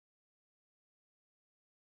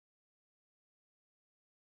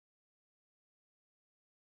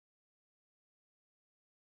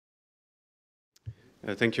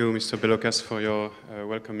Thank you, Mr. Belokas, for your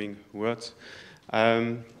welcoming words.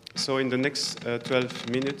 So in the next 12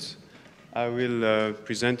 minutes, I will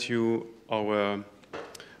present you our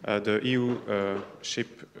the EU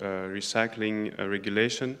ship recycling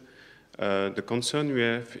regulation, the concern we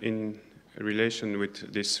have in relation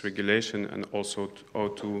with this regulation, and also how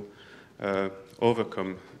to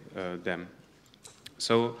overcome them.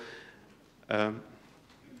 So,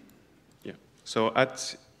 so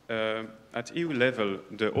at EU level,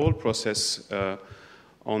 the whole process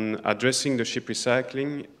on addressing the ship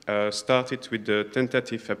recycling started with the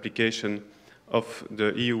tentative application of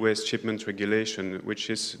the EU waste shipment regulation, which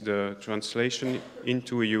is the translation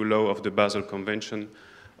into EU law of the Basel Convention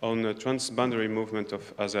on the transboundary movement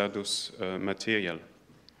of hazardous material.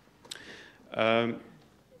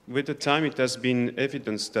 With the time, it has been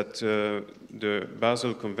evidenced that the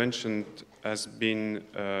Basel Convention has been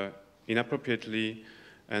inappropriately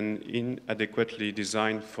and inadequately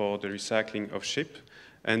designed for the recycling of ship,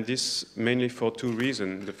 and this mainly for two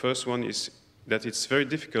reasons. The first one is that it's very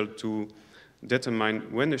difficult to determine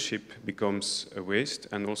when a ship becomes a waste,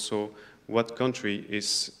 and also what country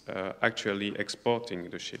is actually exporting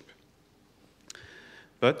the ship.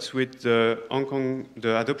 But with the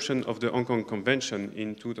adoption of the Hong Kong Convention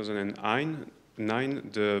in 2009,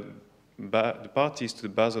 the parties to the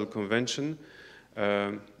Basel Convention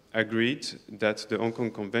agreed that the Hong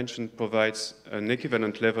Kong Convention provides an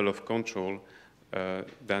equivalent level of control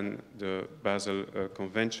than the Basel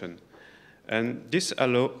Convention. And this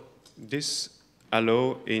allow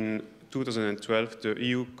in 2012 the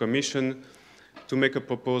EU Commission to make a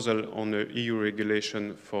proposal on the EU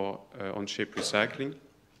regulation for on ship recycling,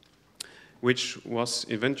 which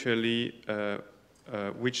eventually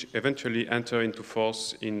entered into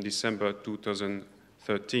force in December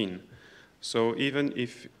 2013. So even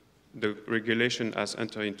if the regulation has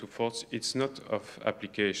entered into force, it's not of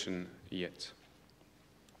application yet.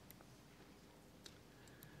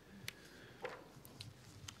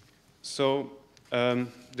 So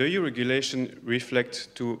the EU regulation reflects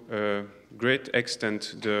to a great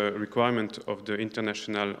extent the requirement of the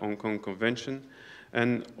International Hong Kong Convention,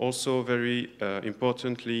 and also very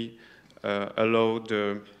importantly allow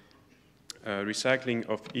the recycling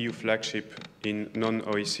of EU flagship in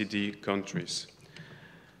non-OECD countries.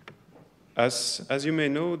 As you may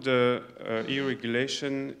know, the EU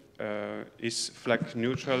regulation is flag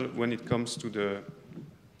neutral when it comes to the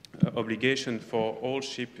obligation for all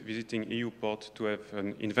ships visiting EU port to have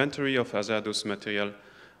an inventory of hazardous material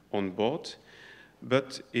on board,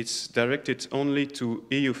 but it's directed only to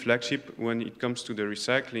EU flagship when it comes to the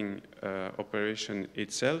recycling operation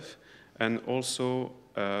itself, and also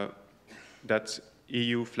that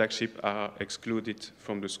EU flagships are excluded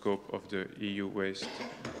from the scope of the EU waste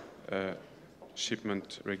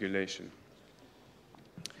shipment regulation.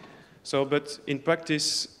 So, but in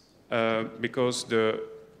practice, because the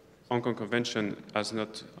Hong Kong Convention has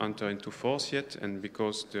not entered into force yet, and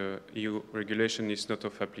because the EU regulation is not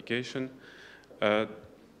of application,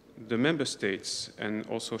 the member states and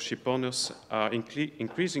also ship owners are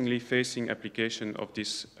increasingly facing application of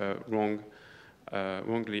this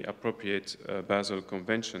wrongly appropriate Basel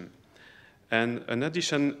Convention. And an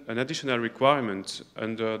additional requirement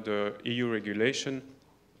under the EU regulation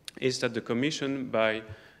is that the Commission, by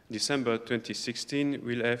December 2016,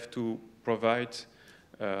 will have to provide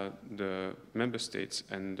the member states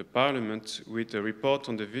and the Parliament with a report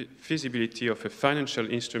on the feasibility of a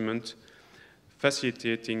financial instrument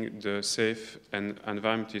facilitating the safe and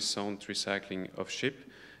environmentally sound recycling of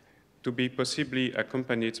ship, to be possibly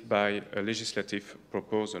accompanied by a legislative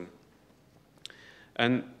proposal.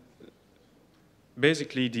 And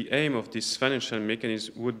basically, the aim of this financial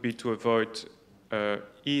mechanism would be to avoid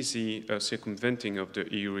easy circumventing of the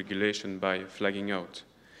EU regulation by flagging out.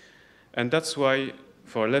 And that's why,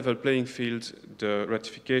 for a level playing field, the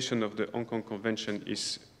ratification of the Hong Kong Convention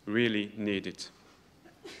is really needed,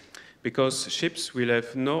 because ships will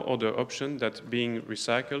have no other option than being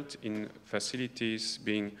recycled in facilities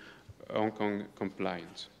being Hong Kong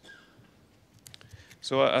compliant.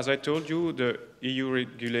 So as I told you, the EU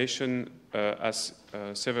regulation has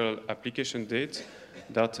several application dates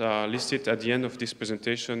that are listed at the end of this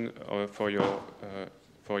presentation for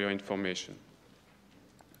your information.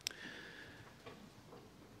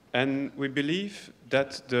 And we believe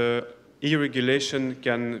that the EU regulation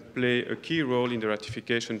can play a key role in the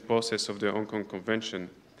ratification process of the Hong Kong Convention.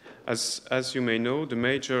 As you may know, the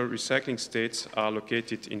major recycling states are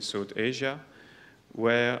located in South Asia,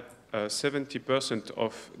 where 70%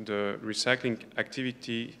 of the recycling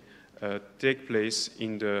activity take place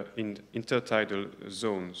in the intertidal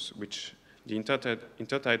zones, which the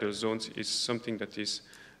intertidal zones is something that is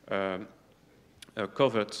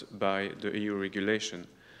covered by the EU regulation.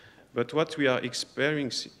 But what we are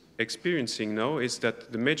experiencing now is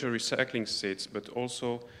that the major recycling states, but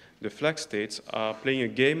also the flag states, are playing a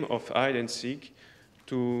game of hide and seek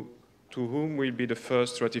to whom will be the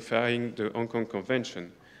first ratifying the Hong Kong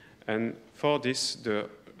Convention. And for this, the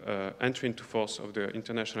entry into force of the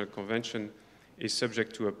International Convention is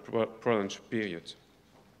subject to a prolonged period.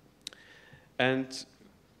 And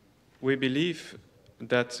we believe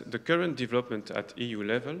that the current development at EU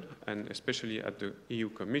level, and especially at the EU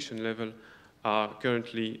Commission level, are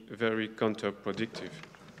currently very counterproductive.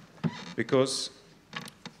 Because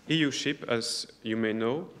EU ship, as you may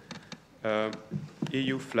know,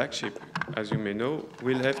 EU flagship, as you may know,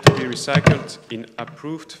 will have to be recycled in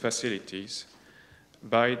approved facilities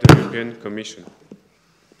by the European Commission.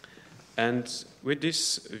 And with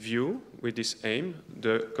this view, with this aim,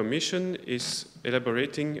 the Commission is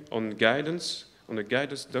elaborating on a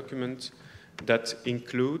guidance document that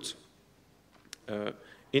includes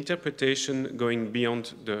interpretation going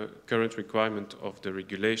beyond the current requirement of the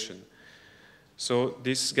regulation. So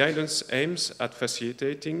this guidance aims at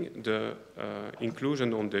facilitating the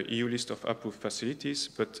inclusion on the EU list of approved facilities,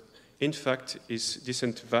 but in fact is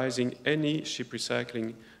disincentivizing any ship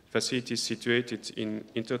recycling facilities situated in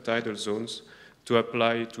intertidal zones to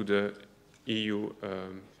apply to the EU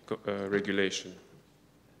regulation.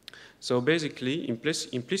 So basically,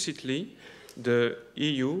 implicitly, the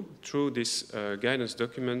EU, through this guidance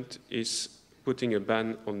document, is putting a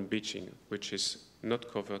ban on beaching, which is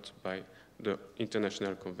not covered by the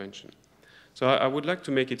International Convention. So I would like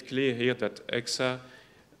to make it clear here that ECSA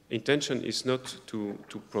intention is not to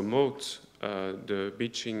promote the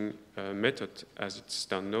beaching method as it's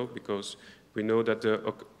done now, because we know that the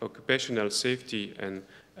occupational safety and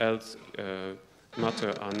health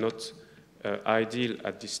matter are not ideal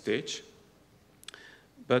at this stage.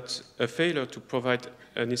 But a failure to provide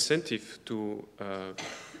an incentive to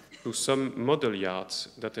some model yards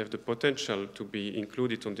that have the potential to be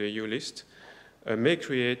included on the EU list may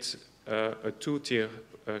create a two-tier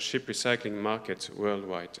ship recycling market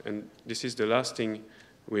worldwide. And this is the last thing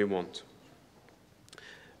we want.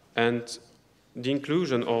 And the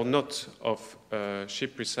inclusion or not of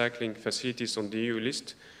ship recycling facilities on the EU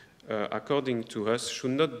list, according to us,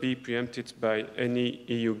 should not be preempted by any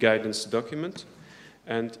EU guidance document.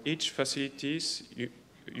 And each facilities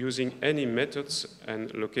using any methods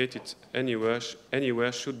and located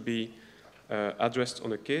anywhere should be addressed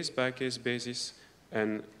on a case-by-case basis,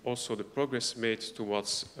 and also the progress made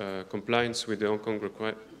towards compliance with the Hong Kong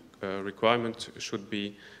requirement should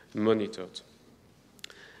be monitored.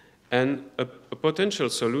 And a potential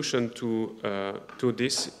solution to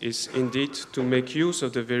this is indeed to make use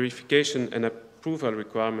of the verification and approval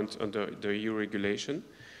requirement under the EU regulation,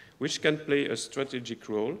 which can play a strategic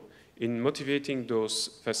role in motivating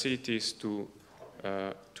those facilities to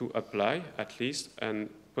apply, at least, and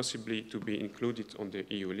possibly to be included on the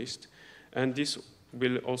EU list. And this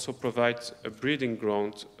will also provide a breeding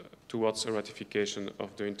ground towards a ratification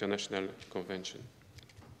of the International Convention.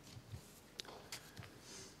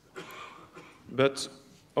 But,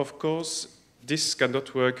 of course, this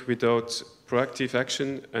cannot work without proactive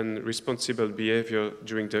action and responsible behavior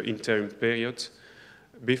during the interim period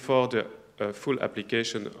before the full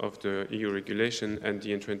application of the EU regulation and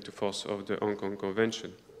the entry into force of the Hong Kong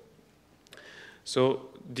Convention. So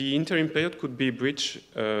the interim period could be bridged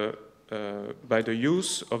by the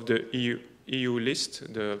use of the EU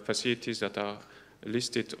list, the facilities that are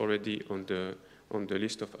listed already on the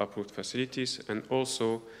list of approved facilities, and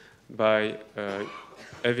also by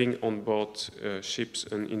having on board ships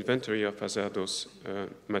an inventory of hazardous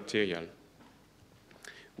material,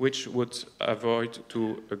 which would avoid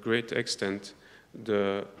to a great extent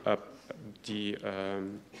the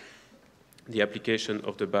application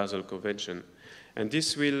of the Basel Convention. And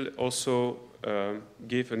this will also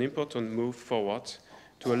give an important move forward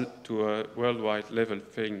to a worldwide level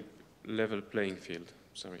playing field.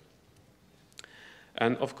 Sorry.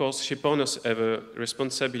 And of course, ship owners have a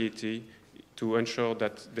responsibility to ensure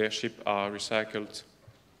that their ships are recycled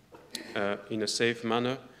in a safe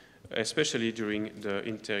manner, especially during the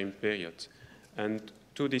interim period. And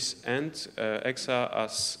to this end, ECSA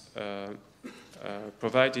has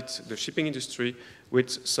provided the shipping industry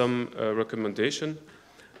with some recommendation.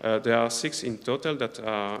 There are 6 in total that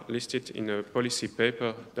are listed in a policy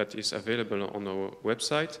paper that is available on our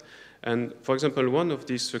website. And for example, one of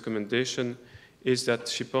these recommendations is that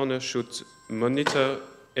ship owners should monitor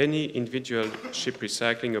any individual ship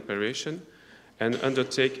recycling operation and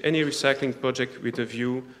undertake any recycling project with a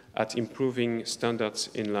view at improving standards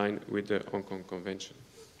in line with the Hong Kong Convention.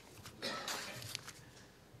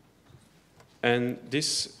 And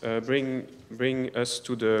this bring us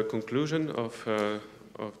to the conclusion of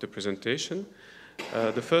the presentation.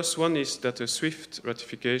 The first one is that a swift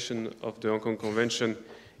ratification of the Hong Kong Convention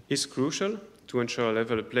is crucial to ensure a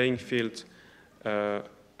level playing field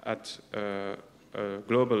at a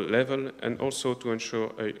global level, and also to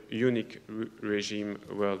ensure a unique regime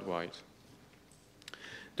worldwide.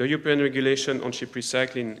 The European regulation on ship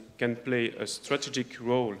recycling can play a strategic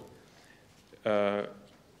role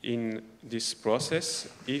in this process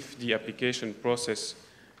if the application process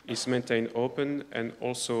is maintained open and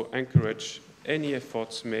also encourage any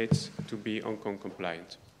efforts made to be Hong Kong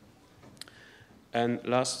compliant. And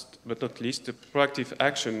last but not least, the proactive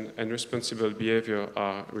action and responsible behavior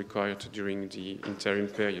are required during the interim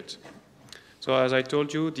period. So as I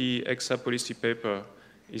told you, the ECSA policy paper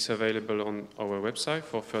is available on our website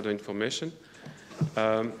for further information.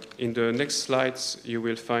 In the next slides, you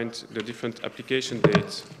will find the different application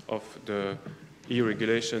dates of the EU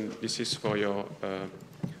regulation. This is for your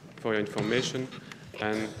information.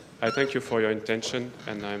 And I thank you for your attention,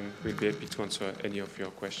 and I will be happy to answer any of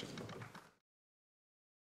your questions.